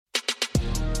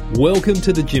Welcome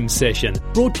to the Gym Session,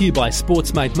 brought to you by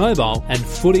Sportsmate Mobile and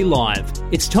Footy Live.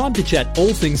 It's time to chat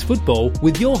all things football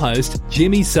with your host,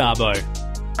 Jimmy Sabo.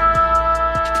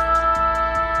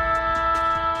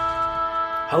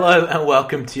 Hello and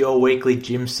welcome to your weekly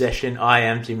Gym Session. I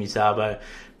am Jimmy Sabo.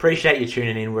 Appreciate you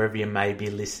tuning in wherever you may be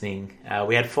listening.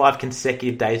 We had 5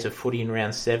 consecutive days of footy in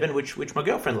round 7, which my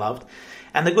girlfriend loved.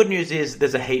 And the good news is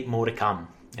there's a heap more to come.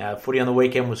 Footy on the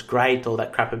weekend was great. All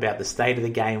that crap about the state of the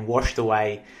game washed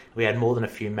away. We had more than a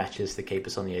few matches to keep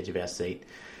us on the edge of our seat.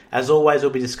 As always,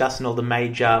 we'll be discussing all the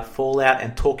major fallout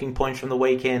and talking points from the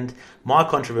weekend, my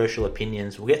controversial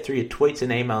opinions. We'll get through your tweets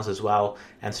and emails as well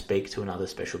and speak to another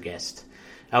special guest.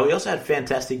 We also had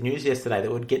fantastic news yesterday that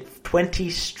would get 20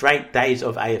 straight days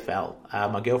of AFL.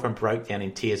 My girlfriend broke down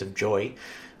in tears of joy,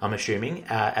 I'm assuming,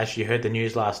 as she heard the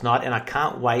news last night, and I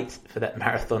can't wait for that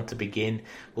marathon to begin.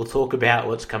 We'll talk about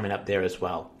what's coming up there as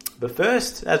well. But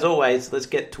first, as always, let's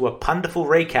get to a punderful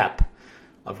recap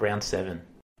of round 7.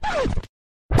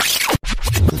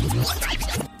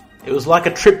 It was like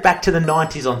a trip back to the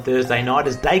 90s on Thursday night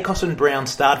as Daicos and Brown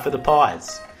starred for the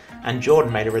Pies, and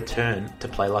Jordan made a return to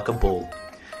play like a bull.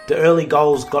 The early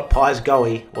goals got Pies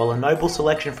goey, while a noble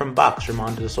selection from Bucks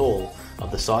reminded us all of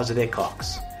the size of their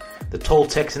cocks. The tall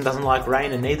Texan doesn't like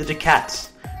rain and neither do Cats,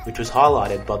 which was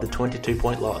highlighted by the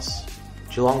 22-point loss.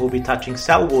 Geelong will be touching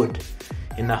Selwood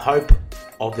in the hope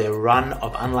of their run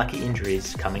of unlucky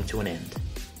injuries coming to an end.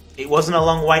 It wasn't a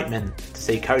long wait, man, to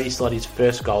see Cody Slotty's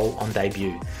first goal on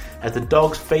debut, as the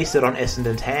Dogs feasted on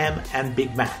Essendon's ham and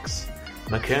Big Macs.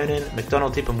 McKernan,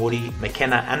 McDonald, Tipperwoody,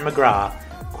 McKenna and McGrath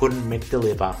couldn't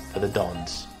deliver for the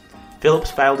Dons.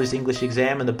 Phillips failed his English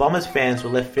exam and the Bombers fans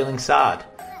were left feeling sad.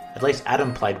 At least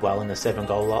Adam played well in the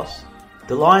 7-goal loss.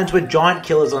 The Lions were giant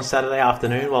killers on Saturday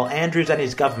afternoon, while Andrews and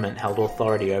his government held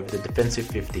authority over the defensive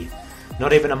 50.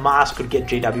 Not even a mask could get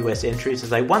GWS entries as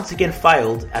they once again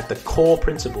failed at the core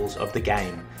principles of the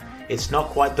game. It's not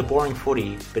quite the boring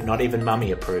footy, but not even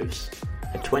Mummy approves.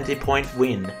 A 20-point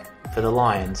win for the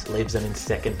Lions leaves them in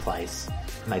second place,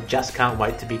 and they just can't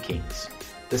wait to be kings.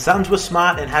 The Suns were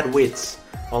smart and had wits,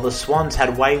 while the Swans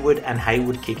had Wayward and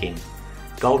Hayward kicking.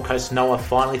 Gold Coast Noah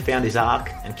finally found his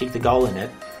arc and kicked a goal in it,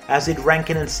 as did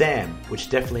Rankin and Sam, which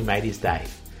definitely made his day.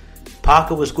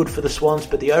 Parker was good for the Swans,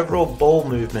 but the overall ball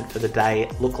movement for the day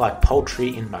looked like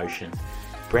poultry in motion.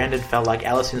 Brandon felt like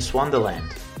Alice in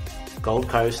Swanderland. Gold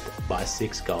Coast by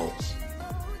 6 goals.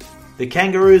 The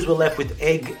Kangaroos were left with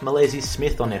Egg Malesi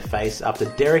Smith on their face after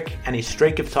Derek and his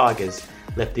streak of Tigers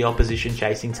left the opposition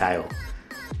chasing tail.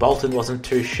 Bolton wasn't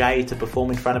too shy to perform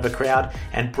in front of a crowd,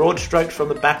 and broad strokes from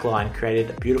the backline created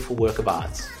a beautiful work of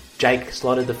arts. Jake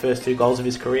slotted the first 2 goals of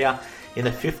his career in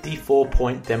a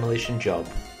 54-point demolition job.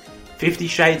 50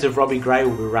 Shades of Robbie Gray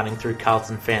will be running through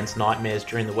Carlton fans' nightmares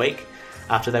during the week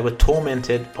after they were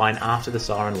tormented by an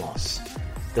after-the-siren loss.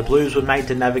 The Blues were made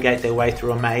to navigate their way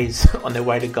through a maze on their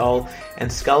way to goal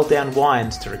and scull down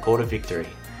Wines to record a victory.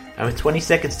 And with 20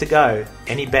 seconds to go,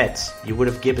 any bets, you would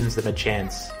have given them a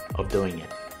chance of doing it.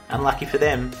 Unlucky for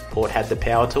them, Port had the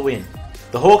power to win.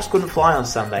 The Hawks couldn't fly on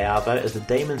Sunday, Arvo, as the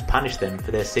Demons punished them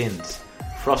for their sins.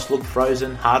 Frost looked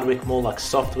frozen, Hardwick more like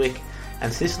Softwick,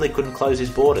 and Sicily couldn't close his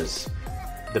borders.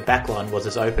 The backline was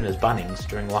as open as Bunnings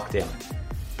during lockdown.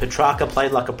 Petrarca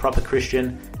played like a proper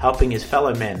Christian, helping his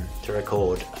fellow men to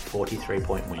record a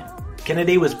 43-point win.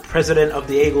 Kennedy was president of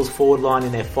the Eagles forward line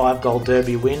in their 5-goal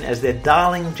derby win as their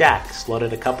darling Jack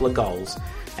slotted a couple of goals,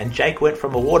 and Jake went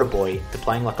from a water boy to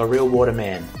playing like a real water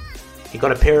man. He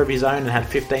got a pair of his own and had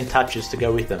 15 touches to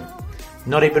go with them.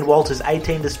 Not even Walter's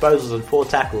 18 disposals and 4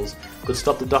 tackles could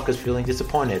stop the Dockers feeling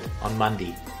disappointed on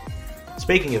Monday.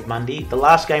 Speaking of Monday, the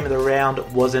last game of the round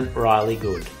wasn't really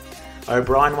good.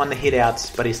 O'Brien won the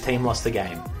hitouts, but his team lost the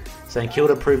game. St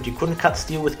Kilda proved you couldn't cut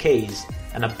steel with keys,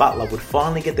 and a Butler would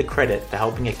finally get the credit for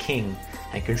helping a king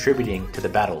and contributing to the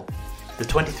battle. The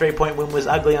 23-point win was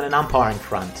ugly on an umpiring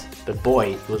front, but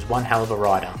boy, it was one hell of a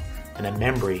rider, and a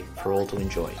memory for all to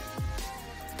enjoy.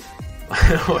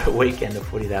 What a weekend of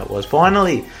footy that was.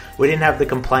 Finally, we didn't have the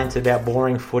complaints about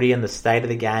boring footy and the state of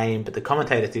the game, but the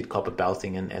commentators did cop a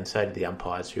belting, and so did the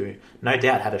umpires, who no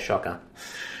doubt had a shocker.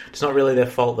 It's not really their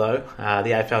fault, though.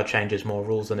 The AFL changes more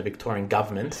rules than the Victorian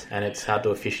government, and it's hard to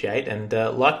officiate. And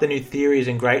like the new theories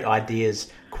and great ideas,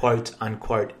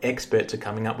 quote-unquote, experts are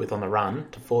coming up with on the run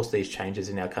to force these changes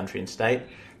in our country and state,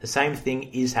 the same thing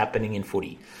is happening in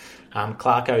footy.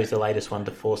 Clarko is the latest one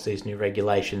to force these new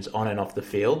regulations on and off the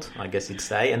field, I guess you'd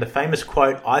say. And the famous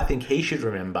quote I think he should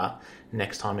remember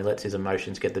next time he lets his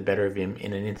emotions get the better of him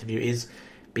in an interview is,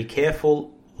 "Be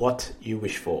careful what you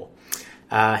wish for."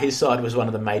 His side was one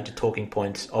of the major talking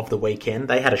points of the weekend.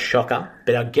 They had a shocker,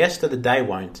 but our guest of the day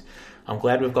won't. I'm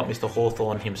glad we've got Mr.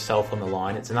 Hawthorn himself on the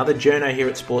line. It's another journo here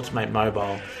at Sportsmate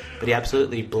Mobile, but he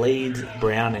absolutely bleeds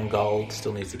brown and gold.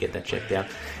 Still needs to get that checked out.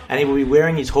 And he will be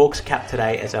wearing his Hawks cap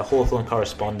today as our Hawthorn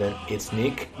correspondent. It's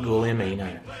Nick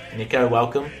Guglielmino. Nico,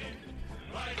 welcome.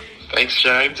 Thanks,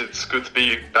 James. It's good to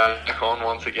be back on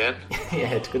once again.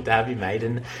 Yeah, it's good to have you, mate.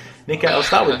 And Nico, I'll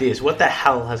start with this. What the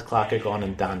hell has Clarko gone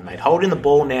and done, mate? Holding the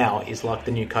ball now is like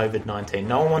the new COVID-19.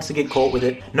 No one wants to get caught with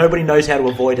it. Nobody knows how to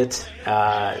avoid it.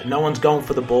 No one's going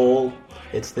for the ball.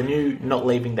 It's the new not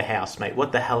leaving the house, mate.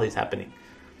 What the hell is happening?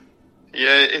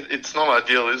 Yeah, it's not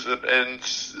ideal, is it? And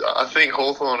I think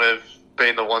Hawthorn have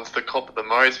been the ones to cop it the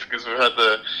most because we've had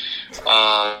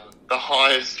the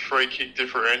highest free kick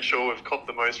differential. We've copped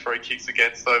the most free kicks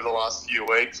against over the last few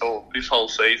weeks, or this whole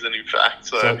season, in fact.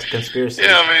 So it's a conspiracy.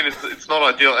 Yeah, I mean, it's not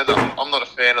ideal, and I'm not a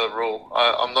fan of the rule.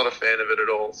 I'm not a fan of it at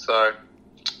all. So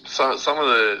some of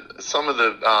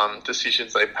the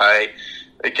decisions they pay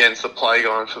against the play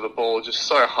going for the ball are just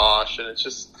so harsh, and it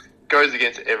just goes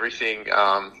against everything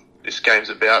this game's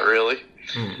about, really.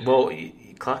 Well,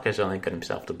 Clarko's only got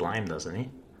himself to blame, doesn't he?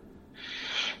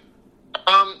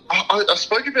 I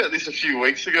spoke about this a few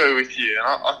weeks ago with you, and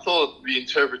I thought the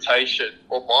interpretation,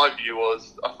 or my view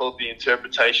was, I thought the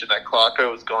interpretation that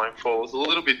Clarko was going for was a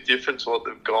little bit different to what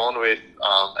they've gone with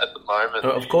at the moment.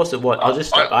 Of course it was.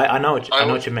 I know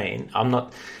what you mean.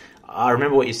 I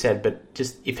remember what you said, but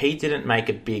just if he didn't make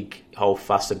a big whole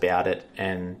fuss about it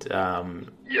and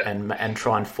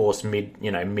try and force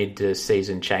mid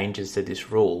season changes to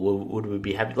this rule, would we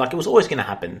be happy? Like, it was always going to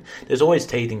happen. There's always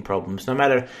teething problems. No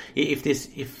matter if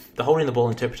the holding the ball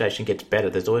interpretation gets better,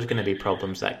 there's always going to be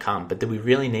problems that come. But do we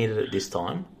really need it at this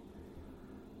time?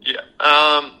 Yeah.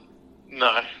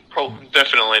 No.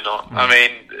 Definitely not. I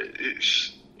mean,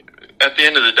 at the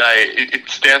end of the day,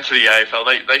 it's down to the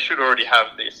AFL. They should already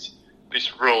have this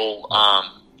rule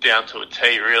down to a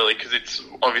T, really, because it's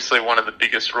obviously one of the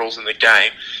biggest rules in the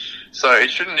game. So it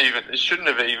shouldn't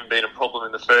have even been a problem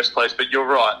in the first place. But you're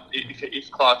right.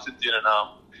 If Clarkson didn't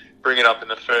bring it up in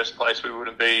the first place, we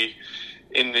wouldn't be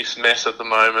in this mess at the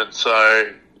moment.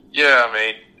 So yeah, I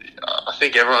mean, I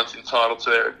think everyone's entitled to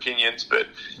their opinions, but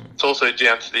it's also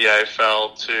down to the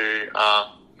AFL to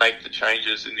make the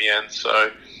changes in the end.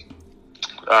 So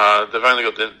they've only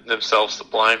got themselves to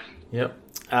blame. Yep.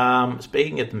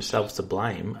 Speaking of themselves to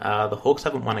blame, the Hawks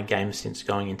haven't won a game since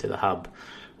going into the hub.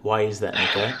 Why is that,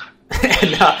 Nico?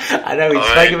 No, I know we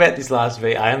spoke about this last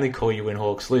week. I only call you when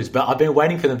Hawks lose, but I've been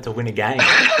waiting for them to win a game.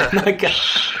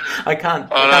 I can't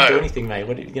do anything, mate.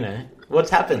 What's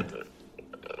happened?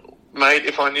 Mate,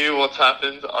 if I knew what's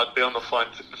happened, I'd be on the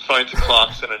phone to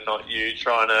Clarkson and not you,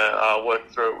 trying to work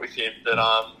through it with him. But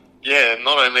yeah,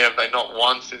 not only have they not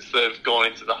won since they've gone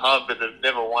into the hub, but they've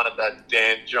never won at that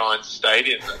damn Giants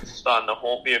stadium. That's starting to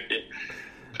haunt me a bit.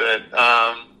 But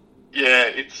yeah,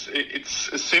 it's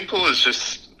as simple as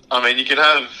just, I mean, you can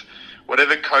have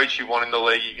whatever coach you want in the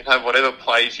league, you can have whatever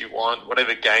plays you want,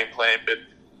 whatever game plan, but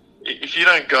if you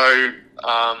don't go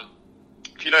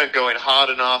in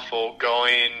hard enough or go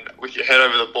in with your head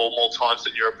over the ball more times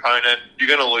than your opponent, you're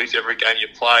going to lose every game you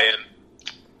play. And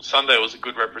Sunday was a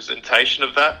good representation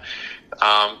of that.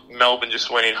 Melbourne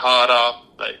just went in harder,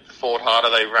 they fought harder,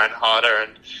 they ran harder,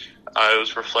 and it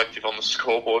was reflective on the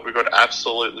scoreboard. We got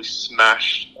absolutely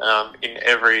smashed in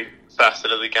every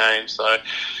facet of the game. So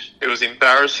it was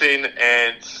embarrassing,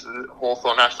 and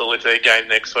Hawthorn have to live their game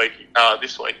this week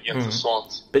against the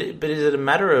Swans. But is it a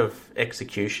matter of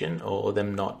execution or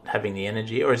them not having the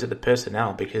energy, or is it the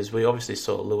personnel? Because we obviously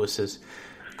saw Lewis's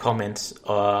comments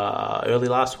early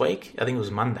last week. I think it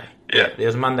was Monday. Yeah, it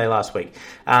was Monday last week.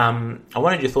 I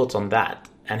wanted your thoughts on that.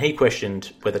 And he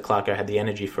questioned whether Clarko had the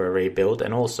energy for a rebuild.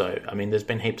 And also, I mean, there's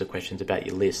been heaps of questions about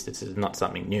your list. This is not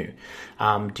something new.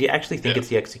 Do you actually think it's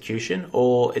the execution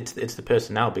or it's the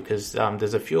personnel? Because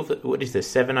there's a few of it. What is there,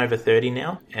 7 over 30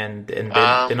 now? And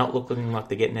they're not looking like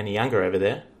they're getting any younger over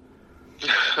there.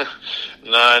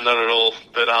 No, not at all.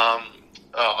 But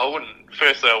I wouldn't.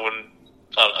 Firstly,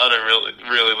 I don't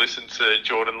really listen to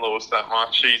Jordan Lewis that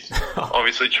much. He's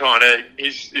obviously trying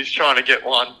to get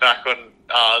one back on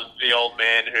the old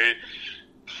man who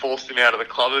forced him out of the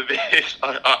club a bit.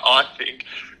 I think,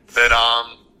 but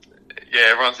yeah,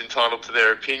 everyone's entitled to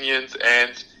their opinions.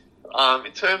 And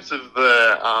in terms of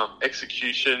the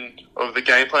execution of the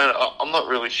game plan, I'm not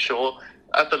really sure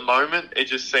at the moment. It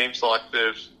just seems like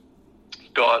they've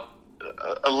got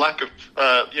a lack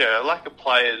of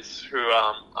players who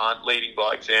aren't leading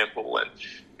by example. And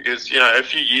because a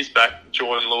few years back,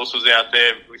 Jordan Lewis was out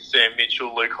there with Sam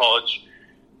Mitchell, Luke Hodge,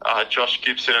 Josh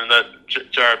Gibson, and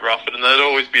Jared Rufford, and they'd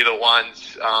always be the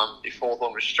ones if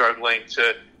Hawthorn was struggling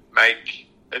to make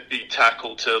a big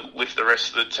tackle to lift the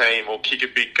rest of the team or kick a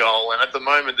big goal. And at the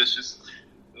moment, there's just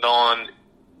no one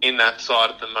in that side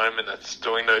at the moment that's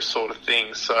doing those sort of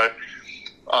things. So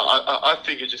I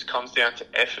think it just comes down to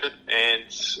effort. And,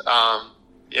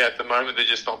 at the moment, they're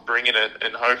just not bringing it.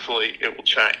 And hopefully it will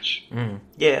change.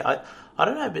 Yeah, I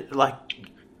don't know, but like...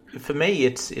 For me,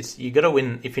 it's you got to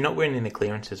win. If you're not winning the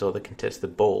clearances or the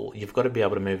contested ball, you've got to be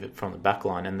able to move it from the back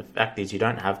line. And the fact is, you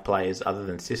don't have players other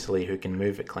than Sicily who can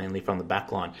move it cleanly from the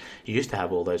back line. You used to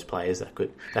have all those players that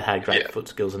had great foot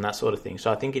skills and that sort of thing.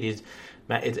 So I think it's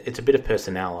a bit of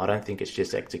personnel. I don't think it's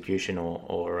just execution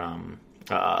or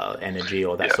energy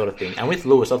or that sort of thing. And with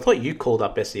Lewis, I thought you called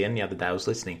up SEN the other day. I was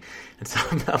listening, and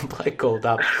some bloke called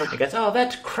up and goes, "Oh,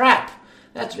 that's crap.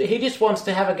 He just wants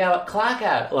to have a go at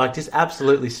Clarko." Like, just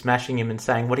absolutely smashing him and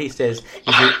saying what he says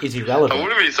is irrelevant. I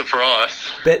wouldn't be surprised.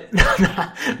 But,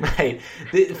 mate,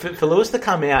 for Lewis to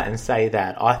come out and say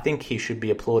that, I think he should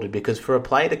be applauded, because for a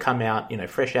player to come out,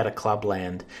 fresh out of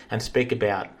clubland and speak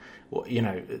about,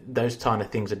 those kind of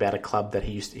things about a club that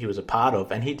he was a part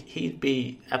of, and he'd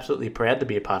be absolutely proud to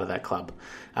be a part of that club,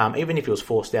 even if he was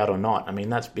forced out or not. I mean,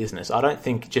 that's business. I don't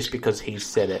think just because he's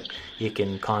said it, you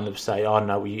can kind of say, "Oh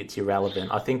no, it's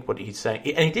irrelevant." I think what he's saying,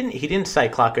 and he didn't say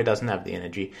Clarko doesn't have the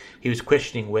energy. He was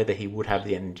questioning whether he would have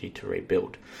the energy to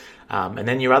rebuild. And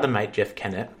then your other mate, Jeff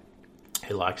Kennett,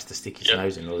 who likes to stick his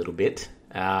nose in a little bit.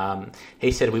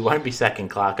 He said, "We won't be sacking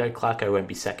Clarko. Clarko won't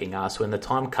be sacking us. When the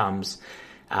time comes,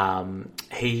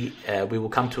 we will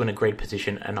come to an agreed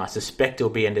position, and I suspect it'll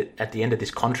be at the end of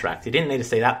this contract." He didn't need to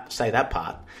say that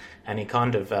part, and he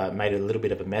kind of made a little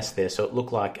bit of a mess there. So it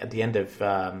looked like at the end of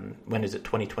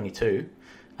 2022,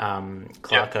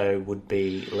 Clarko would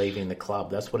be leaving the club.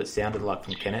 That's what it sounded like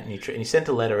from Kennett, and he sent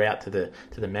a letter out to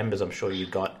the members. I'm sure you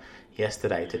got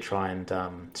yesterday to try and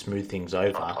smooth things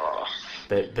over.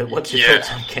 But what's your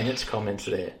thoughts on Kennett's comments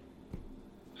there?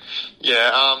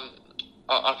 Yeah.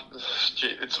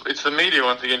 It's the media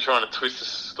once again trying to twist the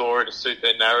story to suit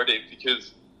their narrative,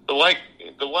 because the way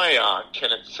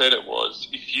Kenneth said it was,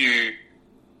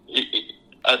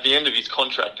 at the end of his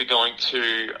contract, they're going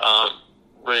to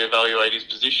reevaluate his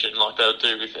position like they'll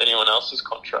do with anyone else's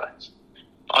contract.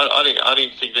 I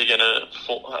didn't think they're going to.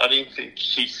 I didn't think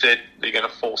he said they're going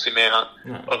to force him out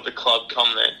of the club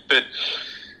come then. But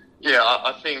yeah,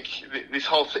 I think this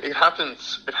whole thing, it happened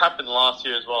last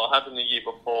year as well. It happened the year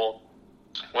before.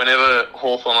 Whenever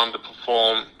Hawthorn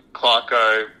underperform,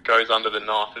 Clarko goes under the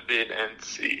knife a bit, and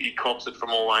he cops it from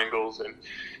all angles, and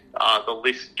the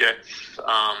list gets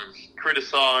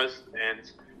criticised. And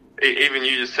even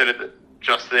you just said it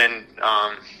just then.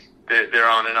 There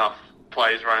aren't enough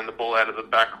players running the ball out of the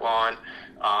back line.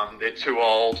 They're too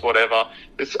old, whatever.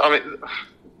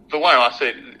 The way I see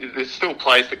it, there's still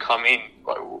players that come in.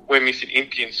 Like, we're missing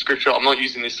Impey and Scripture. I'm not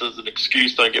using this as an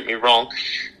excuse, don't get me wrong,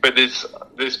 but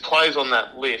there's players on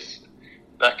that list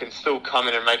that can still come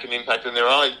in and make an impact, and there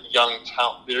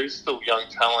is still young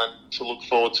talent to look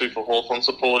forward to for Hawthorn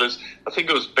supporters. I think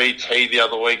it was BT the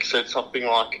other week said something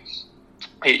like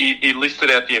he listed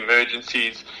out the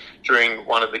emergencies during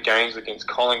one of the games against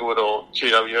Collingwood or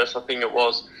GWS, I think it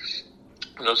was.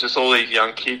 And it was just all these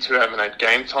young kids who haven't had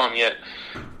game time yet.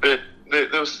 But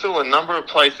there was still a number of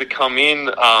players that come in.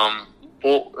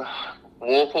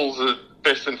 Warple's the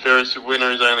best and fairest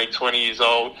winner, is only 20 years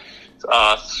old.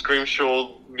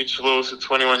 Scrimshaw, Mitch Lewis at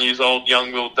 21 years old.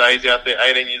 Young Will Days out there,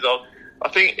 18 years old. I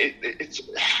think it's...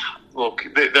 Look,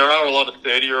 there are a lot of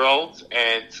 30-year-olds,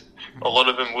 and a lot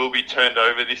of them will be turned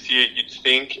over this year, you'd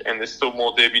think, and there's still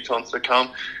more debutants to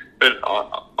come. But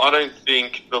I don't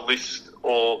think the list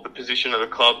or the position of the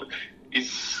club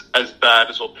is as bad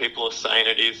as what people are saying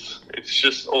it is. It's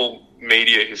just all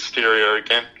media hysteria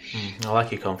again. I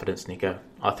like your confidence, Nico.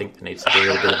 I think there needs to be a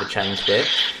little bit of a change there.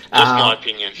 Just my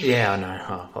opinion. Yeah, I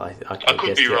know. I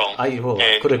could be wrong.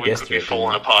 I could have guessed it. We could be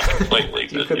falling apart completely.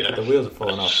 The wheels are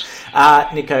falling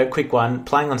off. Nico, quick one.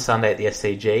 Playing on Sunday at the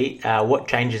SCG, what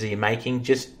changes are you making?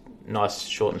 Just nice,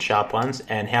 short and sharp ones.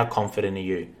 And how confident are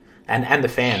you? And the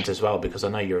fans as well, because I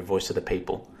know you're a voice of the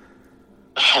people.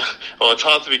 Well, it's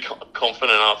hard to be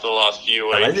confident after the last few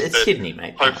weeks. It's Sydney,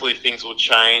 mate. Hopefully things will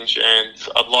change, and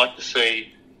I'd like to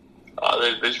see...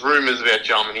 there's rumours about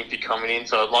Jarman Impey coming in,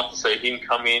 so I'd like to see him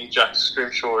come in, Jack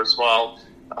Scrimshaw as well.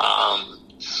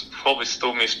 Probably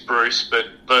still miss Bruce, but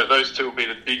those two will be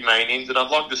the big main ins, and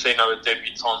I'd like to see another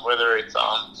debutant, whether it's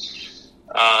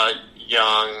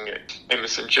young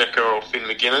Emerson Jecker or Finn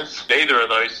McGuinness. Either of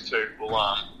those two will...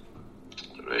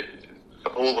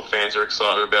 all the fans are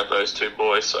excited about those two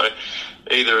boys, so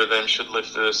either of them should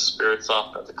lift the spirits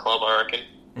up at the club, I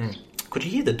reckon. Could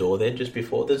you hear the door there just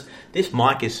before? This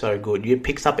mic is so good. It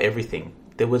picks up everything.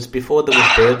 there was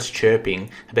birds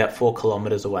chirping about 4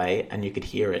 kilometres away, and you could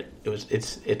hear it.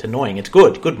 It's annoying. It's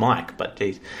good mic, but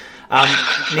geez.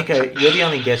 Nico, you're the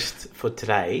only guest for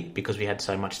today because we had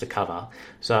so much to cover.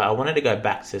 So I wanted to go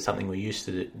back to something we used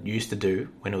to do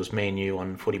when it was me and you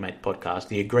on Footy Mate podcast.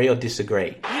 The agree or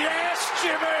disagree. Yes,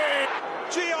 Jimmy.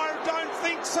 Gee, I don't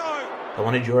think so. I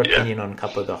wanted your opinion on a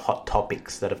couple of the hot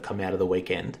topics that have come out of the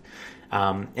weekend.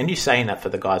 And you saying that for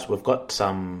the guys, we've got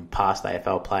some past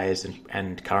AFL players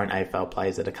and current AFL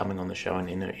players that are coming on the show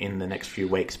in the next few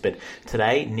weeks. But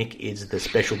today, Nick is the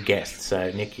special guest. So,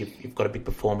 Nick, you've got a big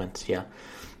performance here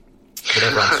that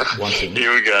everyone's wanting.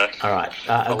 Here we go. All right.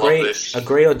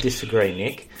 Agree or disagree,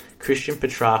 Nick? Christian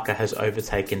Petrarca has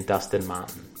overtaken Dustin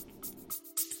Martin.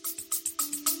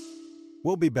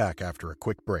 We'll be back after a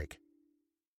quick break.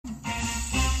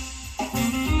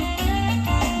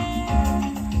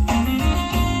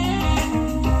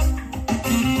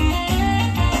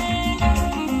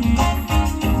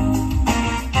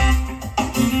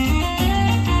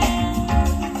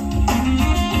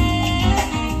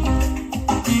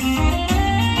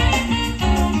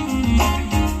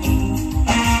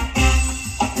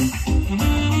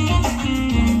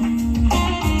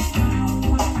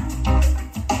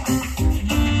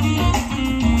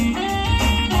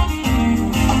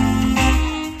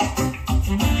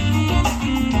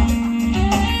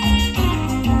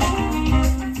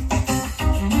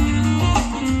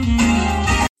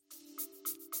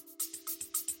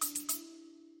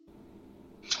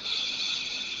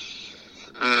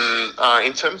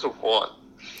 In terms of what?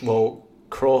 Well,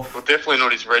 Crawford... Well, definitely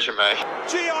not his resume.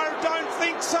 Gee, I don't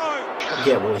think so.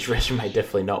 Yeah, well, his resume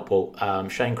definitely not. Well,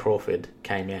 Shane Crawford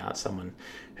came out, someone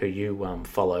who you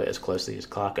follow as closely as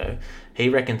Clarko. He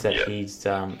reckons that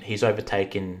he's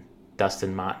overtaken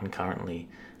Dustin Martin currently.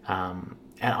 And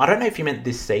I don't know if he meant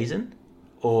this season,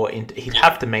 or he'd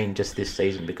have to mean just this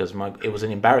season, because it was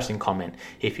an embarrassing comment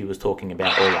if he was talking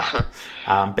about all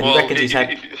that. But he reckons he's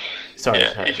had... Sorry.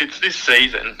 If it's this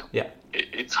season... Yeah.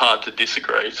 It's hard to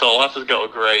disagree, so I'll have to go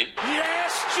agree.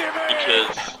 Yes, Jimmy!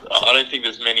 Because I don't think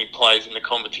there's many players in the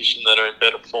competition that are in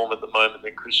better form at the moment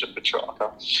than Christian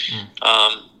Petrarca.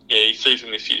 His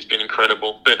season this year's been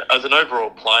incredible. But as an overall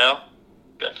player,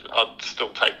 I'd still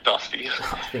take Dusty.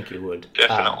 I think you would.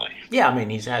 Definitely.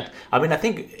 I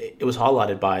think it was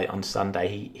highlighted on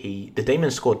Sunday. The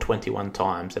Demons scored 21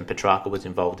 times and Petrarca was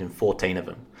involved in 14 of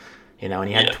them. And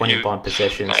he had 25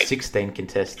 possessions, 16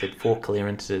 contested, 4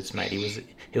 clearances, mate.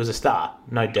 He was a star,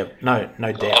 no doubt.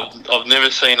 I've never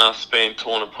seen us being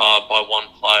torn apart by one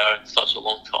player in such a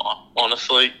long time.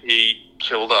 Honestly, he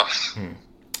killed us.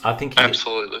 I think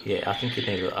absolutely. I think you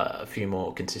need a few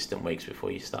more consistent weeks before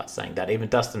you start saying that. Even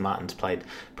Dustin Martin's played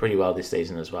pretty well this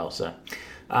season as well. So,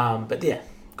 but yeah,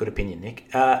 good opinion, Nick.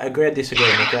 Agree or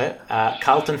disagree, Nico?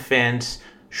 Carlton fans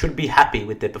should be happy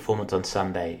with their performance on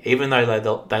Sunday, even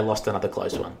though they lost another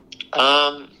close one.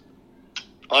 I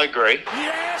agree.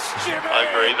 Yes, Jimmy! I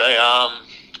agree.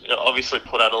 They obviously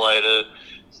Port Adelaide are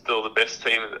still the best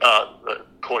team,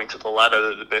 according to the ladder,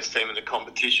 they're the best team in the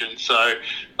competition. So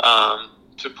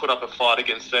to put up a fight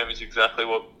against them is exactly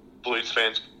what Blues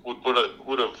fans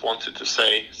would have wanted to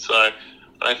see. So I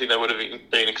don't think they would have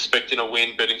been expecting a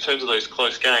win. But in terms of those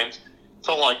close games, it's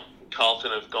not like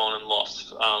Carlton have gone and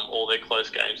lost all their close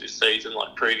games this season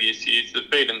like previous years.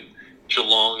 They've beaten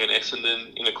Geelong and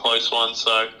Essendon in a close one,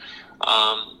 so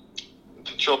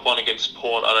to drop one against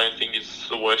Port I don't think is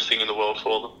the worst thing in the world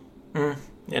for them.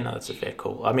 Yeah, no, that's a fair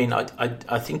call. I mean,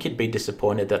 I think you'd be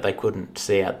disappointed that they couldn't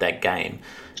see out that game.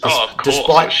 Of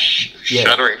course.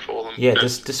 Shattering for them. Yeah,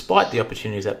 despite the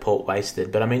opportunities that Port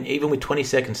wasted. But I mean, even with 20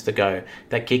 seconds to go,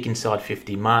 that kick inside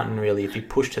 50, Martin really, if he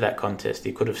pushed to that contest,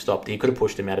 he could have stopped. He could have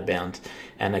pushed him out of bounds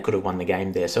and they could have won the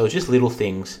game there. So it was just little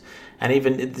things. And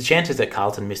even the chances that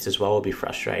Carlton missed as well would be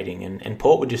frustrating. And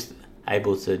Port were just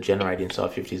able to generate inside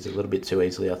 50s a little bit too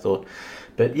easily, I thought.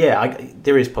 But yeah,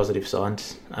 there is positive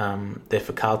signs there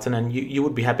for Carlton, and you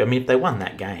would be happy. I mean, if they won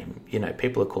that game,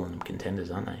 people are calling them contenders,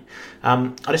 aren't they?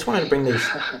 I just wanted to bring these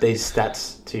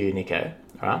stats to you, Nico.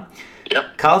 All right.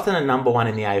 Yep. Carlton are number 1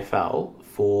 in the AFL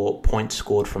for points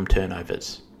scored from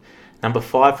turnovers. Number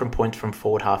 5 from points from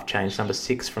forward half change. Number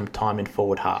 6 from time in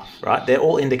forward half. Right? They're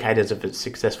all indicators of a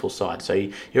successful side. So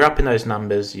you're up in those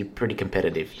numbers. You're pretty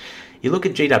competitive. You look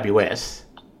at GWS.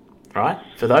 Right?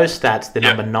 For those stats, they're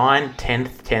number 9,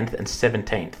 10th, and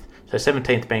 17th. So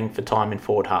 17th being for time in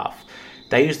forward half.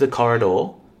 They use the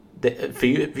corridor. For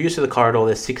use of the corridor,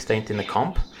 they're 16th in the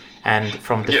comp. And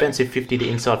from defensive 50 to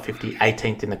inside 50,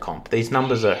 18th in the comp. These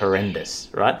numbers are horrendous,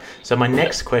 right? So my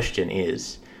next question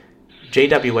is,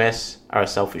 GWS are a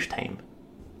selfish team.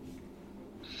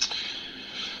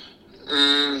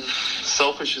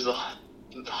 selfish is a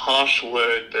harsh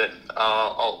word, but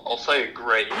I'll say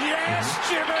agree. Yes,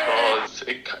 Jimmy!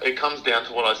 Because it comes down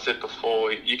to what I said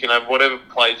before. You can have whatever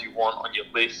players you want on your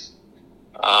list,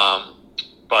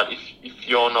 but if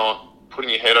you're not putting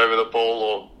your head over the ball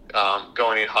or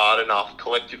going in hard enough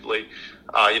collectively,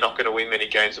 you're not going to win many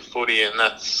games of footy, and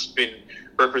that's been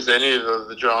representative of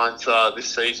the Giants this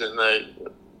season.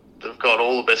 They've got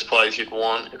all the best players you'd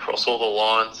want across all the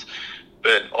lines,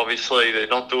 but obviously they're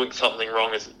not doing something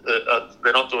wrong.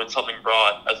 They're not doing something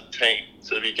right as a team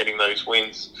to be getting those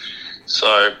wins.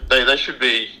 So they should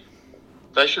be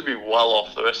well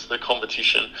off the rest of the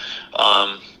competition,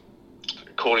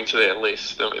 according to their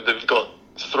list. They've got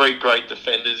 3 great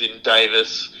defenders in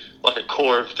Davis, like a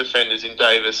core of defenders in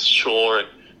Davis, Shaw and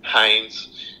Haynes.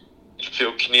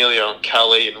 Midfield, Cornelio and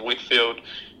Kelly and Whitfield.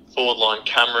 Forward line,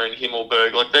 Cameron,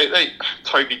 Himmelberg. Like they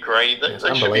Toby Green. They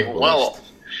should be well off.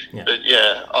 Yeah. But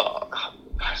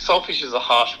selfish is a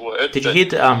harsh word. Did you hear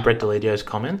Brett Delidio's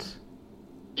comments?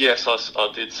 Yes,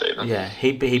 I did see them. Yeah,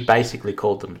 he basically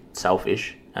called them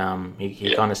selfish.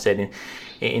 He kind of said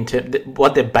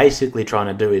what they're basically trying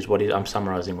to do is I'm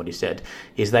summarising what he said,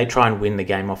 is they try and win the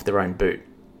game off their own boot,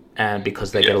 and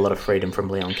because they get a lot of freedom from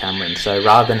Leon Cameron. So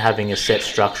rather than having a set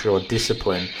structure or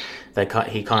discipline,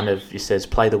 he says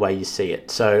play the way you see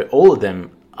it. So all of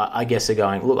them, I guess, are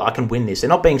going, look, I can win this. They're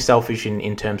not being selfish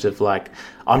in terms of like,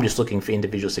 I'm just looking for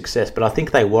individual success, but I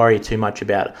think they worry too much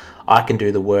about, I can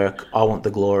do the work, I want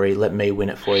the glory, let me win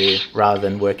it for you, rather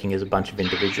than working as a bunch of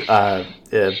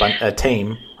a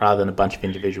team rather than a bunch of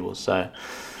individuals. So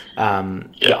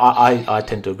I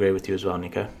tend to agree with you as well,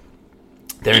 Nico.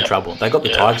 They're in trouble. They got the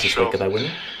Tigers this week. Are they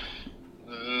winning?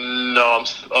 No,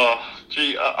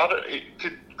 did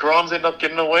Grimes end up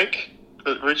getting a week?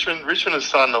 But Richmond is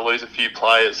starting to lose a few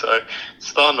players, so it's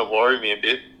starting to worry me a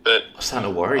bit. But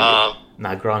starting to worry you?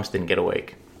 No, Grimes didn't get a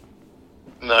week.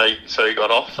 No, so he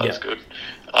got off. That's good.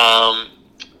 I'll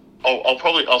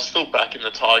still back in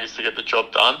the Tigers to get the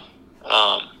job done,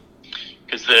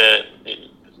 because they're, in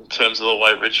terms of the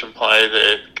way Richmond play,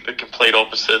 they're the complete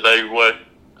opposite. They work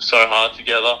so hard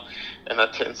together, and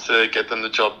that tends to get them the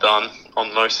job done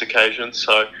on most occasions.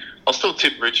 So I'll still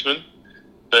tip Richmond.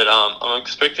 But I'm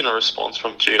expecting a response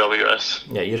from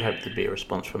GWS. Yeah, you'd hope there'd be a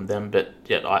response from them. But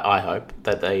yeah, I hope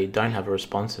that they don't have a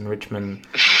response and Richmond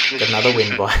get another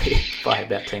win by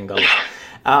about 10 goals.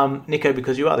 Nico,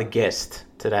 because you are the guest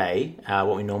today,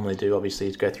 what we normally do, obviously,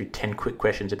 is go through 10 quick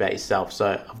questions about yourself.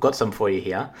 So I've got some for you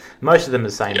here. Most of them are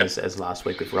the same as last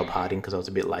week with Rob Harding because I was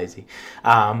a bit lazy.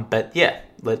 But yeah,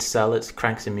 let's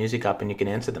crank some music up and you can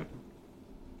answer them.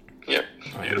 Yep,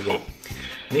 right, beautiful.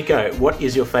 Nico, what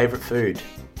is your favourite food?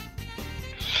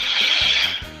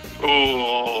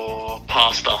 Oh,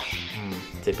 pasta.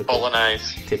 Typical.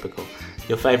 Bolognese. Typical.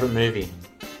 Your favourite movie?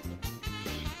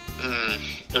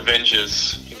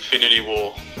 Avengers, Infinity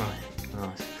War.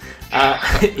 Nice.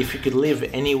 If you could live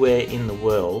anywhere in the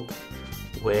world,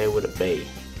 where would it be?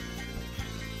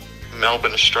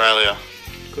 Melbourne, Australia.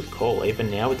 Good call.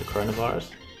 Even now with the coronavirus?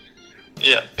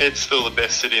 Yeah, it's still the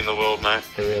best city in the world, mate.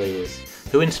 It really is.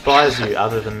 Who inspires you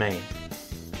other than me?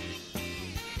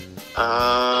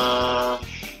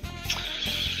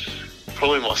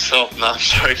 Probably myself. No, I'm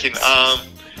joking. I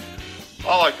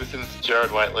like listening to Jared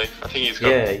Waitley. I think he's got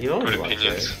good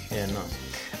opinions. Yeah, nice.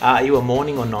 Are you a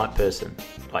morning or night person?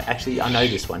 Like, actually, I know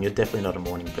this one. You're definitely not a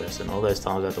morning person. All those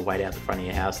times I have to wait out the front of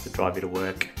your house to drive you to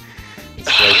work. And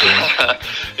sleeping.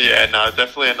 Yeah, no,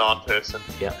 definitely a night person.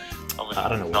 Yeah. I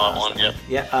don't know what night one. Yeah.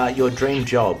 Yeah. Your dream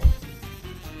job.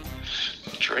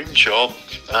 Dream job.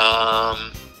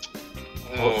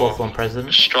 Hawthorn president.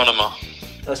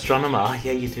 Astronomer.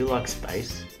 Yeah, you do like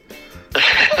space.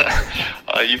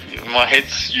 My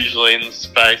head's usually in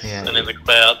space and in the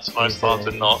clouds. Most times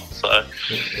are not. So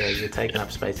yeah, you're taking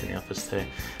up space in the office too.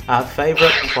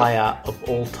 Favourite player of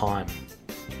all time.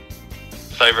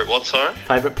 Favourite what? Sorry.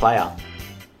 Favourite player.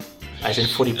 As in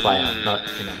footy player, not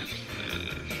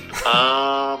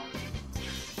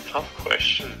Tough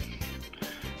question.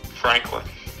 Franklin.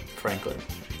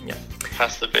 Yeah.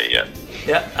 Has to be, yeah.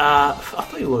 Yeah, I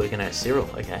thought you were going to have Cyril.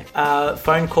 Okay.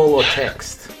 Phone call or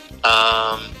text?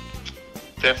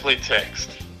 Definitely text.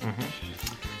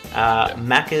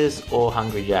 Mm-hmm. Macca's or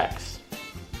Hungry Jack's?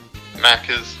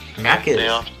 Macca's.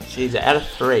 Yeah. Jeez, out of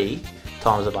 3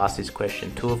 times I've asked this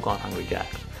question, 2 have gone Hungry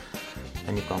Jack's.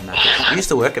 And you've gone Macca's. You used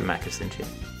to work at Macca's, didn't you?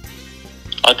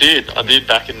 I did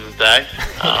back in the day.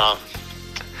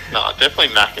 No,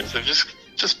 definitely Macca's. They're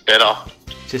just better.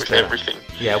 Everything.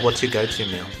 Yeah, what's your go-to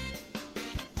meal?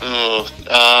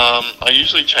 I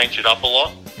usually change it up a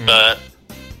lot, but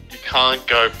you can't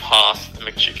go past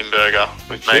McChicken burger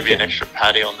with maybe an extra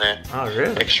patty on there. Oh,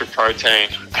 really? Extra protein.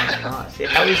 Nice. Yeah,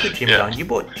 how is the gym going? You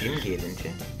bought gym gear, didn't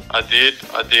you? I did.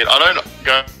 I don't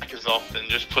go back as often.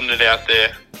 Just putting it out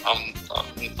there. I'm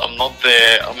not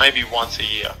there. Maybe once a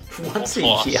year. Once a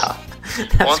year.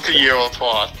 Once a year or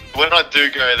twice. When I do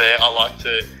go there, I like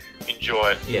to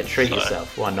enjoy it. Yeah, treat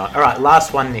yourself. Why not? All right,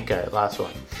 last one, Nico. Last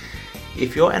one.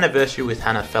 If your anniversary with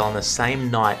Hannah fell on the same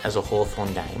night as a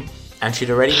Hawthorn game, and she'd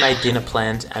already made dinner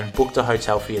plans and booked a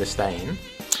hotel for you to stay in,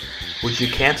 would you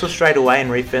cancel straight away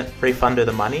and refund her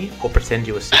the money, or pretend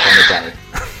you were sick on the day?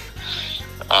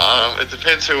 It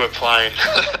depends who we're playing.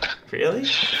 Really?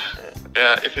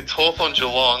 Yeah, if it's Hawthorn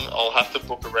Geelong, I'll have to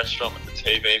book a restaurant with the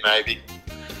TV, maybe.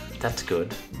 That's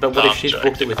good. But what if she's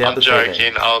booked it without the TV? I'm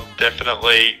joking. I'll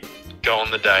definitely go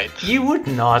on the date. You would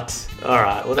not. All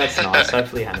right. Well, that's nice.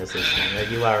 Hopefully Hannah's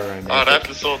listening. You are a romantic. I'd have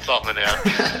to sort something out.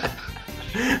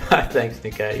 Thanks,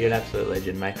 Nico. You're an absolute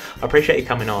legend, mate. I appreciate you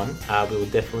coming on. We will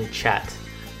definitely chat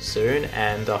soon,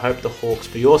 and I hope the Hawks,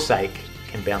 for your sake,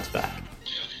 can bounce back.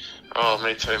 Oh,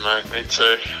 me too, mate. Me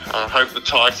too. I hope the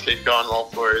Tigers keep going well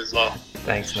for you as well.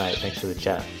 Thanks, mate. Thanks for the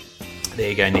chat. There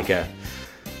you go, Nico.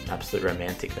 Absolute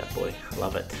romantic, that boy.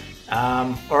 Love it.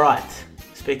 All right.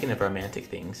 Speaking of romantic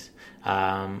things,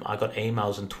 I got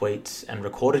emails and tweets and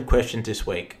recorded questions this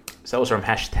week. So that was from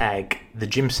hashtag the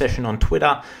gym session on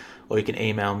Twitter, or you can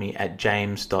email me at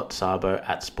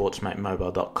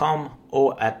james.sabo@sportsmatemobile.com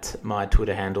or at my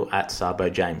Twitter handle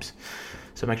 @SaboJames.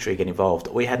 So make sure you get involved.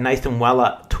 We had Nathan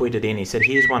Weller tweeted in. He said,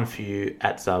 here's one for you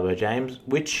at Sabo James.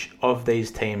 Which of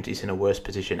these teams is in a worse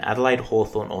position? Adelaide,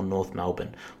 Hawthorn or North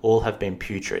Melbourne? All have been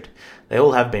putrid. They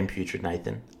all have been putrid,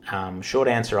 Nathan. Short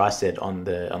answer I said on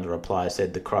the reply, I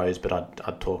said the Crows, but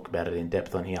I'd talk about it in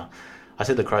depth on here. I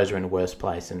said the Crows are in a worse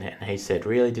place, and he said,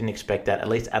 really didn't expect that. At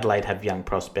least Adelaide have young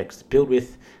prospects to build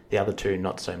with. The other two,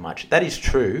 not so much. That is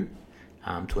true.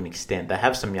 To an extent, they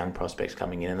have some young prospects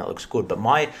coming in, and that looks good. But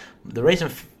the reason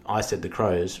I said the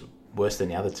Crows worse than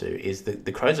the other two is that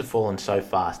the Crows have fallen so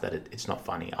fast that it's not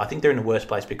funny. I think they're in a worse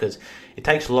place because it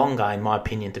takes longer, in my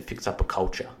opinion, to fix up a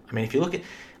culture. I mean, if you look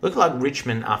like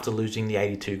Richmond after losing the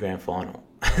 82 grand final,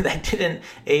 they didn't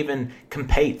even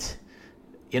compete,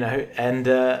 and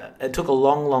it took a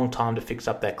long time to fix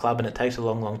up that club, and it takes a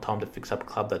long time to fix up a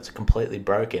club that's completely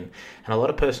broken. And a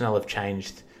lot of personnel have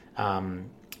changed.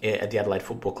 At the Adelaide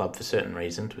Football Club for certain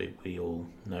reasons. We all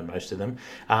know most of them.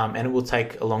 And it will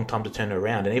take a long time to turn it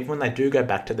around. And even when they do go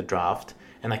back to the draft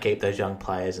and they keep those young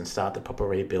players and start the proper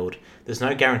rebuild, there's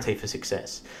no guarantee for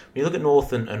success. When you look at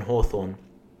North and Hawthorn,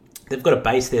 they've got a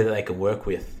base there that they can work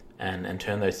with and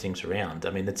turn those things around. I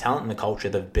mean, the talent and the culture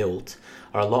they've built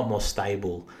are a lot more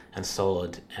stable and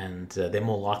solid, and they're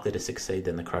more likely to succeed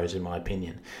than the Crows, in my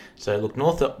opinion. So, look,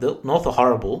 North are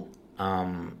horrible,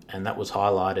 and that was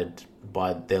highlighted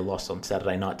by their loss on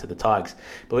Saturday night to the Tigers.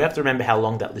 But we have to remember how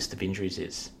long that list of injuries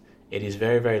is. It is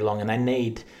very, very long, and they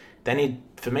need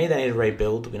to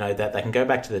rebuild. We know that they can go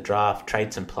back to the draft,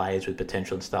 trade some players with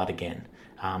potential and start again.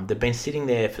 They've been sitting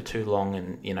there for too long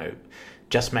and,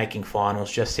 just making finals,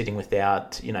 just sitting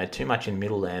without, too much in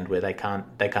middle land where they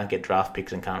can't get draft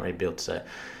picks and can't rebuild. So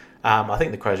I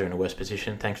think the Crows are in a worse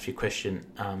position. Thanks for your question,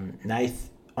 Nath.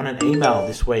 On an email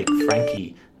this week,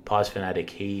 Frankie, Pies Fanatic,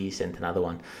 he sent another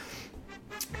one.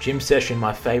 Gym session,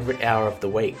 my favourite hour of the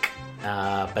week.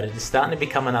 But it is starting to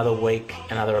become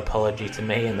another apology to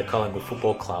me and the Collingwood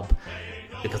Football Club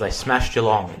because they smashed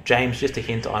Geelong. James, just a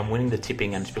hint, I'm winning the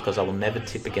tipping, and it's because I will never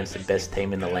tip against the best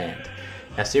team in the land.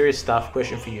 Now, serious stuff,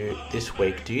 question for you this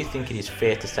week. Do you think it is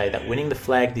fair to say that winning the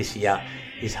flag this year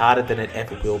is harder than it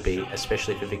ever will be,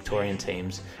 especially for Victorian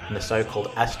teams, and the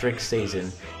so-called asterisk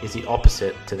season is the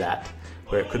opposite to that,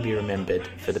 where it could be remembered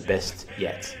for the best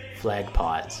yet? Flag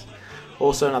Pies.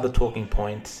 Also, another talking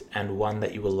point, and one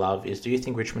that you will love, is do you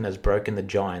think Richmond has broken the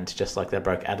Giants just like they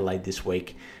broke Adelaide this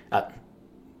week?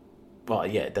 Well,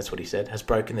 yeah, that's what he said. Has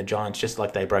broken the Giants just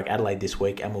like they broke Adelaide this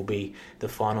week and will be the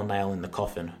final nail in the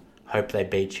coffin. Hope they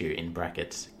beat you, in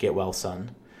brackets. Get well,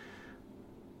 son.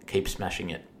 Keep smashing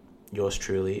it. Yours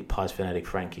truly, Pies Fanatic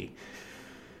Frankie.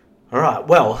 All right,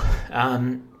 well,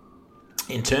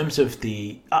 in terms of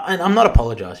and I'm not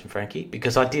apologising, Frankie,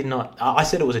 because I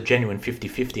said it was a genuine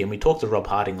 50-50, and we talked to Rob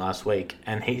Harding last week,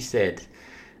 and he said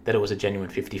that it was a genuine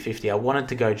 50-50. I wanted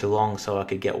to go Geelong so I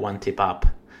could get one tip up,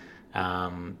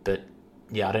 but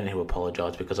yeah, I don't need to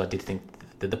apologise because I did think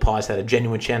that the Pies had a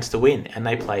genuine chance to win, and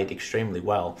they played extremely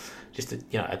well. Just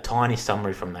a tiny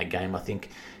summary from that game. I think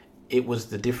it was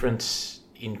the difference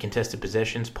in contested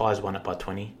possessions. Pies won it by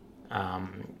 20.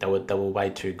 They were way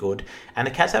too good, and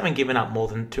the Cats haven't given up more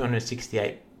than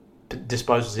 268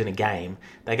 disposals in a game.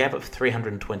 They gave up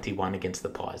 321 against the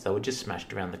Pies. They were just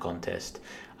smashed around the contest.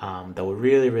 They were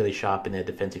really, really sharp in their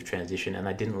defensive transition, and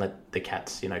they didn't let the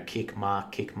Cats, kick,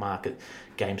 mark,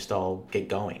 game style get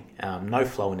going. No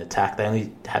flow in attack. They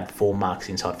only had 4 marks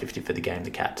inside 50 for the game,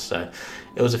 the Cats. So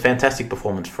it was a fantastic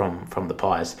performance from the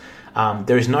Pies.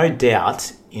 There is no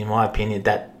doubt, in my opinion,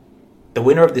 that the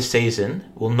winner of this season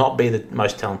will not be the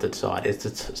most talented side.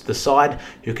 It's the side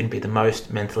who can be the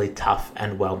most mentally tough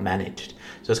and well managed.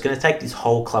 So it's going to take this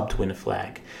whole club to win a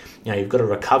flag. You've got to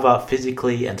recover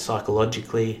physically and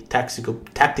psychologically.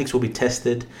 Tactics will be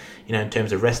tested, in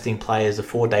terms of resting players, the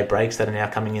 4-day breaks that are now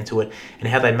coming into it, and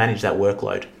how they manage that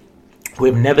workload.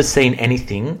 We've never seen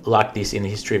anything like this in the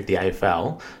history of the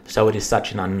AFL, so it is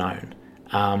such an unknown.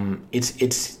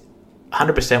 It's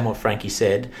 100% what Frankie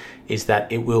said, is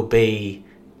that it will be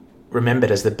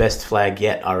remembered as the best flag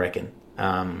yet, I reckon,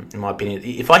 in my opinion.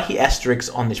 If I hear asterisks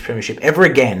on this premiership ever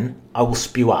again, I will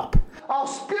spew up. I'll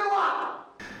spew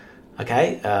up!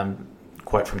 Okay,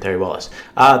 quote from Terry Wallace.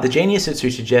 The geniuses who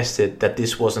suggested that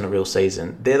this wasn't a real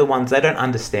season, they're the ones, they don't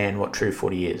understand what true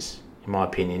footy is, in my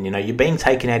opinion. You're being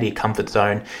taken out of your comfort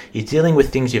zone, you're dealing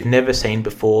with things you've never seen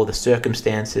before, the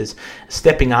circumstances,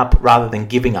 stepping up rather than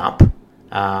giving up.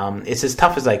 It's as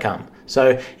tough as they come.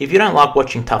 So if you don't like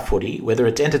watching tough footy, whether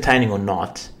it's entertaining or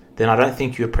not, then I don't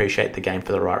think you appreciate the game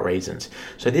for the right reasons.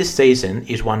 So this season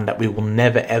is one that we will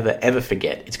never, ever, ever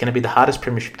forget. It's going to be the hardest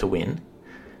premiership to win,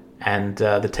 and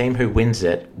the team who wins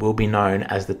it will be known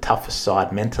as the toughest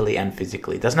side mentally and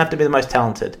physically. It doesn't have to be the most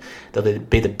talented. They'll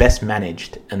be the best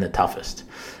managed and the toughest.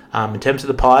 In terms of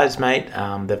the Pies, mate,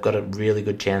 they've got a really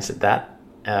good chance at that.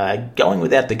 Going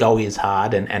without the goalie is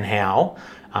hard, and how.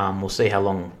 We'll see how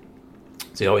long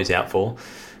Zoe's out for.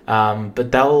 But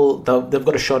they've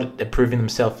got a shot at proving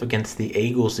themselves against the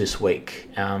Eagles this week.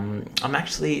 I'm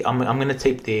going to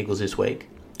tip the Eagles this week.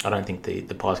 I don't think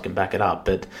the Pies can back it up,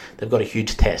 but they've got a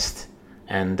huge test.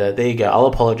 And there you go. I'll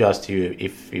apologise to you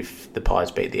if the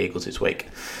Pies beat the Eagles this week.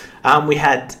 We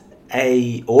had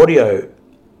a audio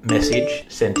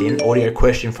message sent in, audio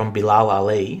question from Bilal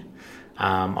Ali.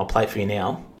 I'll play it for you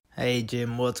now. Hey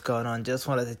Jim, what's going on? Just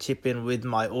wanted to chip in with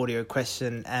my audio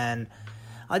question, and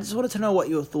I just wanted to know what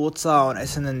your thoughts are on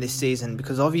Essendon this season,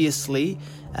 because obviously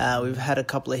we've had a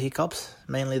couple of hiccups,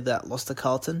 mainly that loss to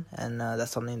Carlton, and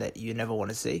that's something that you never want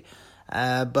to see.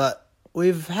 But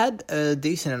we've had a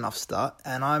decent enough start,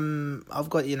 and I've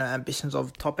got ambitions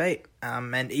of top 8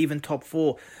 and even top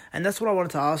 4, and that's what I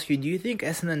wanted to ask you. Do you think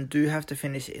Essendon do have to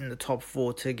finish in the top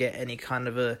 4 to get any kind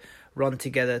of a run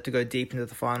together to go deep into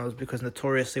the finals? Because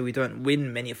notoriously we don't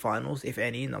win many finals, if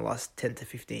any, in the last 10 to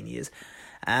 15 years.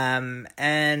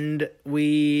 And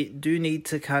we do need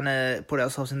to kind of put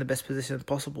ourselves in the best position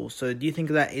possible. So do you think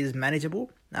that is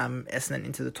manageable? Essendon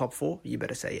into the top 4? You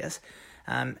better say yes.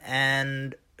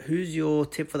 And who's your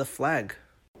tip for the flag?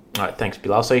 All right, thanks,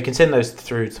 Bilal. So you can send those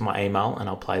through to my email and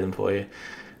I'll play them for you.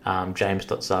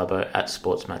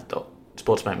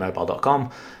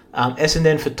 james.sabo@sportsmatemobile.com.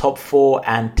 Essendon for top 4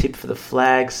 and tip for the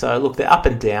flag. So look, they're up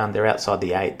and down. They're outside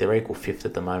the 8. They're equal 5th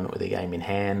at the moment with a game in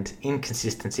hand.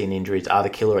 Inconsistency and injuries are the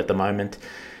killer at the moment.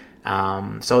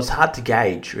 So it's hard to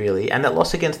gauge, really. And that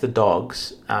loss against the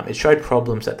Dogs, it showed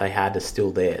problems that they had are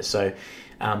still there. So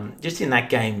just in that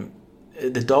game,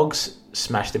 the Dogs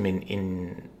smashed them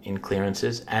in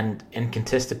clearances and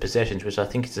contested possessions, which I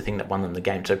think is the thing that won them the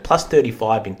game. So plus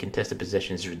 35 in contested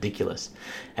possessions is ridiculous.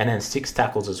 And then 6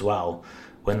 tackles as well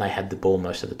when they had the ball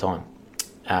most of the time,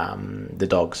 the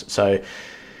Dogs. So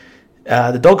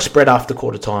the Dogs' spread after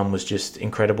quarter time was just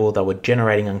incredible. They were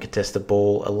generating uncontested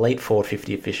ball, elite forward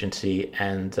 50 efficiency,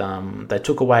 and they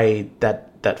took away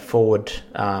that forward,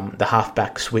 the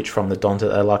halfback switch from the Dons that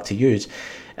they like to use.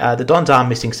 The Dons are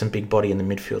missing some big body in the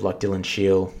midfield like Dylan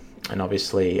Shield, and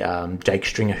obviously Jake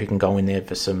Stringer, who can go in there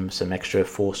for some extra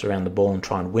force around the ball and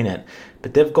try and win it.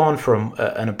 But they've gone for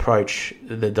an approach,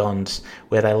 the Dons,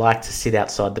 where they like to sit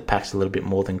outside the packs a little bit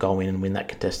more than go in and win that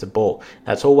contested ball.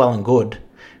 That's all well and good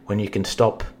when you can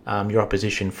stop your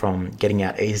opposition from getting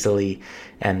out easily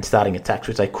and starting attacks,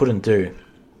 which they couldn't do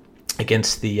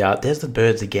against the... there's the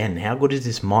Birds again. How good is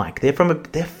this mic? They're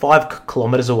 5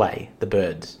 kilometres away, the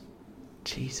Birds.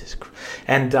 Jesus Christ.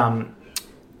 And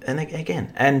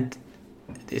again, and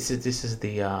this is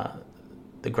the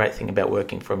great thing about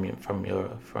working from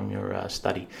your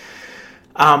study.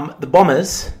 The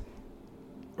Bombers,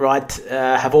 right,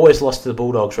 have always lost to the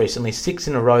Bulldogs recently. 6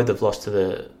 in a row they've lost to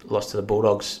the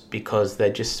Bulldogs because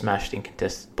they're just smashed in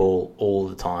contested ball all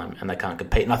the time and they can't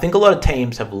compete. And I think a lot of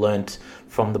teams have learnt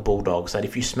from the Bulldogs that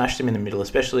if you smash them in the middle,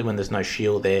 especially when there's no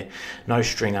Shield there, no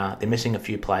Stringer, they're missing a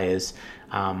few players,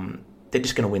 they're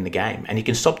just going to win the game. And you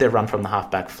can stop their run from the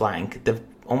half-back flank. They've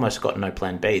almost got no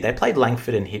plan B. They played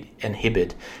Langford and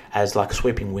Hibberd as like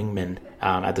sweeping wingmen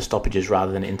at the stoppages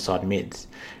rather than inside mids.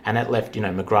 And that left,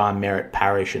 McGrath, Merritt,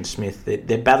 Parrish and Smith.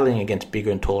 They're battling against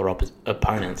bigger and taller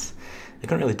opponents. They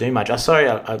couldn't really do much. I'm sorry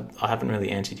I haven't really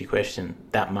answered your question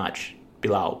that much,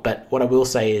 Bilal. But what I will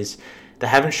say is they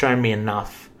haven't shown me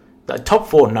enough. Top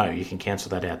 4, no, you can cancel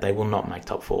that out. They will not make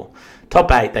top 4. Top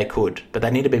 8, they could, but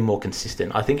they need to be more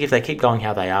consistent. I think if they keep going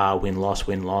how they are, win-loss,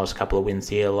 couple of wins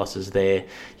here, losses there,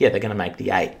 yeah, they're going to make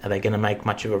the 8. Are they going to make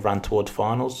much of a run towards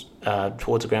finals,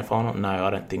 towards a grand final? No, I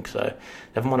don't think so.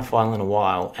 They haven't won a final in a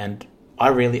while, and I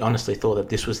really honestly thought that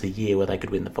this was the year where they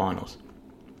could win the finals.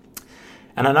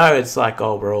 And I know it's like,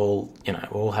 we're all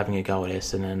having a go at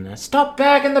Essendon. Stop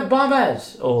bagging the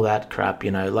Bombers! All that crap,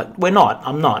 like, we're not.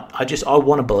 I'm not. I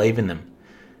want to believe in them.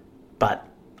 But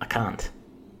I can't.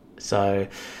 So,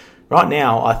 right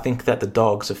now, I think that the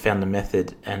Dogs have found the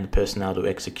method and the personnel to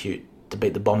execute to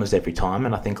beat the Bombers every time,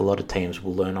 and I think a lot of teams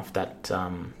will learn off that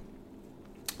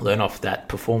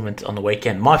performance on the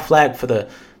weekend. My favourite for the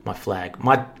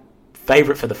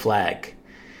flag,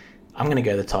 I'm going to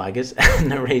go the Tigers. And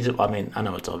the reason, I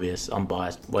know it's obvious, I'm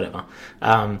biased, whatever.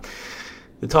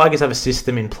 The Tigers have a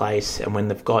system in place, and when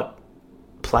they've got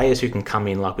players who can come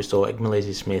in, like we saw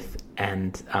Igmalesi Smith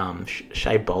and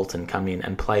Shea Bolton come in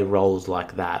and play roles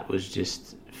like that, was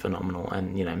just phenomenal.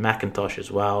 And, McIntosh as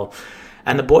well.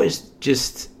 And the boys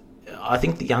I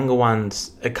think the younger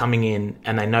ones are coming in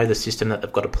and they know the system that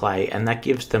they've got to play, and that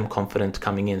gives them confidence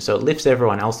coming in. So it lifts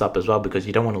everyone else up as well, because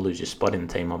you don't want to lose your spot in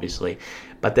the team, obviously.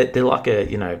 But they're like a,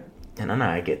 and I know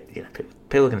I get,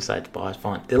 people can say it's biased,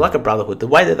 fine. They're like a brotherhood. The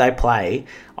way that they play,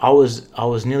 I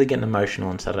was nearly getting emotional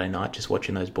on Saturday night just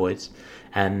watching those boys,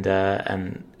 and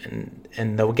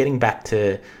they were getting back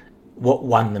to what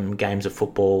won them games of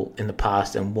football in the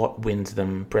past, and what wins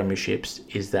them premierships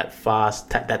is that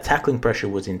that tackling pressure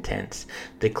was intense.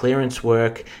 The clearance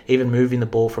work, even moving the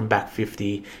ball from back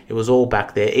 50, it was all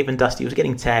back there. Even Dusty was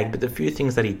getting tagged, but the few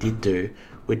things that he did do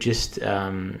were just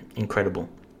incredible.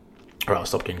 All right, I'll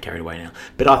stop getting carried away now.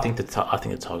 But I think the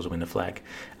Tigers will win the flag.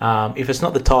 If it's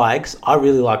not the Tigers, I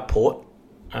really like Port.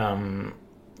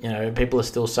 People are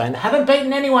still saying they haven't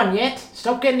beaten anyone yet.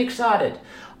 Stop getting excited.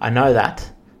 I know that.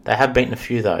 They have beaten a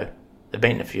few, though. They've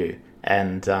beaten a few.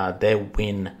 And their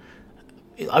win...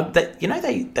 They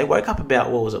woke up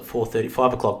about, 4:30,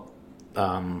 5 o'clock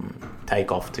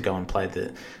take off to go and play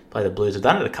the Blues. They've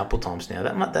done it a couple of times now.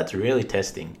 That's really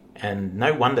testing. And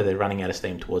no wonder they're running out of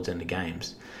steam towards the end of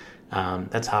games.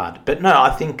 That's hard. But no,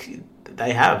 I think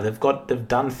they have. They've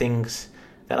done things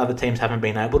that other teams haven't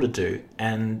been able to do.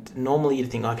 And normally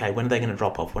you'd think, okay, when are they going to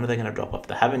drop off?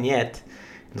 They haven't yet.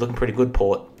 It's looking pretty good,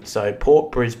 Port. So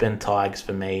Port, Brisbane, Tigers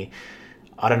for me.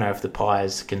 I don't know if the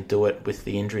Pies can do it with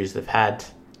the injuries they've had.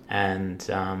 And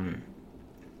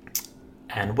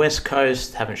West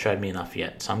Coast haven't showed me enough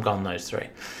yet. So I'm going those 3.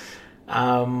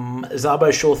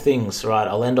 Zabo Sure Things. Right,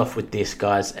 I'll end off with this,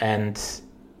 guys. And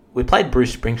we played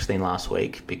Bruce Springsteen last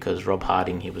week because Rob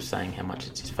Harding, he was saying how much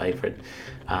it's his favourite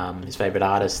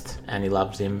artist, and he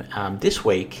loves him. This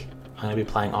week, I'm going to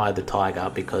be playing Eye of the Tiger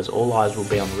because all eyes will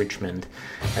be on Richmond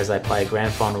as they play a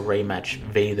grand final rematch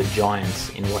via the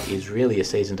Giants in what is really a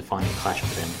season-defining clash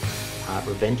for them.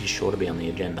 Revenge is sure to be on the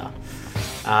agenda.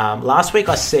 Last week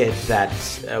I said that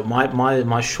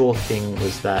my sure thing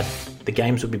was that the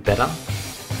games would be better,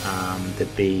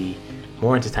 there'd be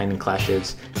more entertaining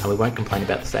clashes, and we won't complain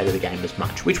about the state of the game as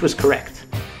much, which was correct.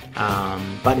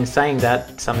 But in saying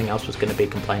that, something else was going to be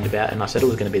complained about, and I said it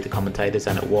was going to be the commentators,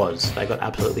 and it was. They got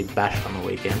absolutely bashed on the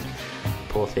weekend.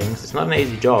 Poor things. It's not an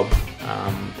easy job,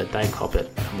 but they cop it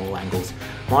from all angles.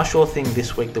 My sure thing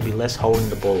this week, there'll be less holding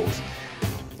the balls.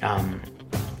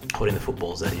 Holding the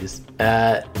footballs, that is.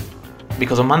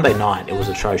 Because on Monday night, it was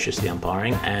atrocious, the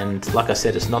umpiring, and like I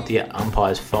said, it's not the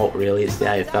umpire's fault, really, it's the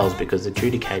AFL's, because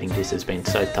adjudicating this has been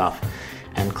so tough.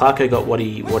 And Clarko got what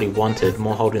he wanted,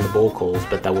 more holding the ball calls,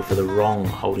 but they were for the wrong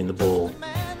holding the ball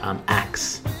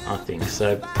acts, I think.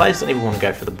 So players don't even want to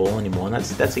go for the ball anymore, and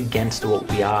that's against what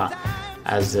we are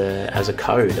as a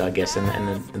code, I guess,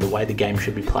 and the way the game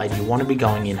should be played. You want to be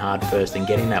going in hard first and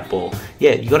getting that ball.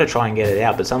 Yeah, you got to try and get it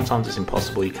out, but sometimes it's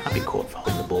impossible. You can't be caught for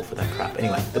holding the ball for that crap.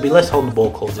 Anyway, there'll be less holding the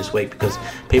ball calls this week because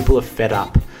people are fed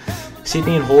up.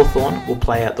 Sydney and Hawthorn will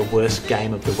play out the worst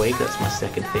game of the week. That's my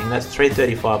second thing. That's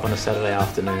 3:35 on a Saturday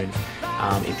afternoon.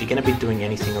 If you're going to be doing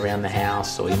anything around the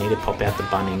house, or you need to pop out the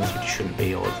Bunnings, which you shouldn't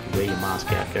be, or wear your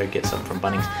mask out, go get something from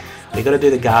Bunnings. You've got to do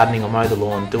the gardening or mow the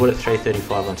lawn. Do it at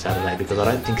 3:35 on Saturday, because I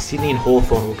don't think Sydney and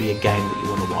Hawthorn will be a game that you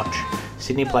want to watch.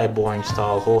 Sydney play a boring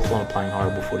style. Hawthorn are playing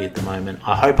horrible footy at the moment.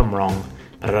 I hope I'm wrong.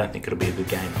 but I don't think it'll be a good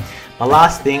game. My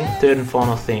last thing, third and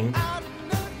final thing,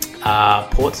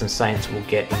 Ports and Saints will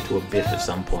get into a biff at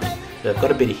some point. They've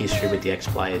got a bit of history with the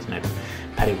ex-players,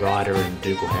 Paddy Ryder and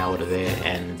Dougal Howard are there,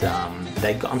 and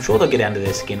I'm sure they'll get under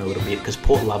their skin a little bit because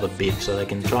Port love a biff, so they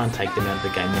can try and take them out of the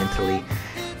game mentally.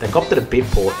 They copped it a bit,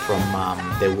 Port, from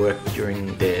their work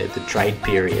during the trade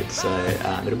period, so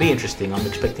it'll be interesting. I'm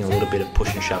expecting a little bit of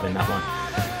push and shove in that one.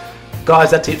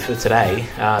 Guys, that's it for today.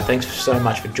 Thanks so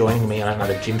much for joining me on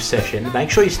another gym session.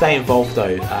 Make sure you stay involved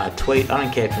though. Tweet. I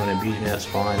don't care if you want to abuse me, that's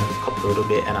fine. Cop a little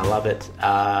bit and I love it.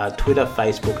 Twitter,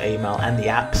 Facebook, email and the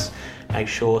apps. Make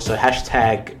sure. So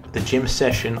hashtag the gym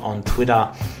session on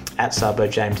Twitter.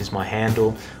 @SarboJames is my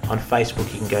handle. On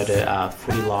Facebook you can go to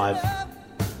Footy Live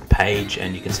page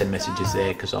and you can send messages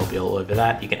there because I'll be all over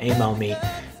that. You can email me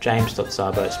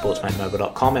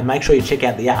james.sarbo@sportsmatemobile.com, and make sure you check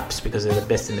out the apps because they're the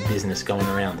best in the business going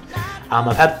around.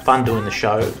 I've had fun doing the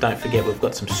show. Don't forget we've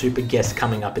got some super guests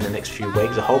coming up in the next few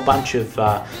weeks, a whole bunch of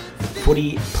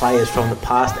footy players from the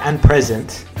past and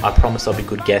present. I promise I'll be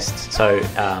good guests, so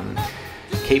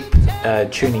keep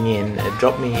tuning in.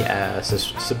 Drop me a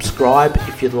subscribe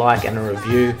if you'd like and a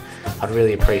review. I'd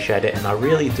really appreciate it, and I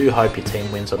really do hope your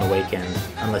team wins on the weekend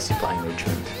unless you're playing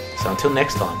Richmond. So until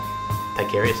next time, take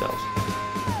care of yourselves.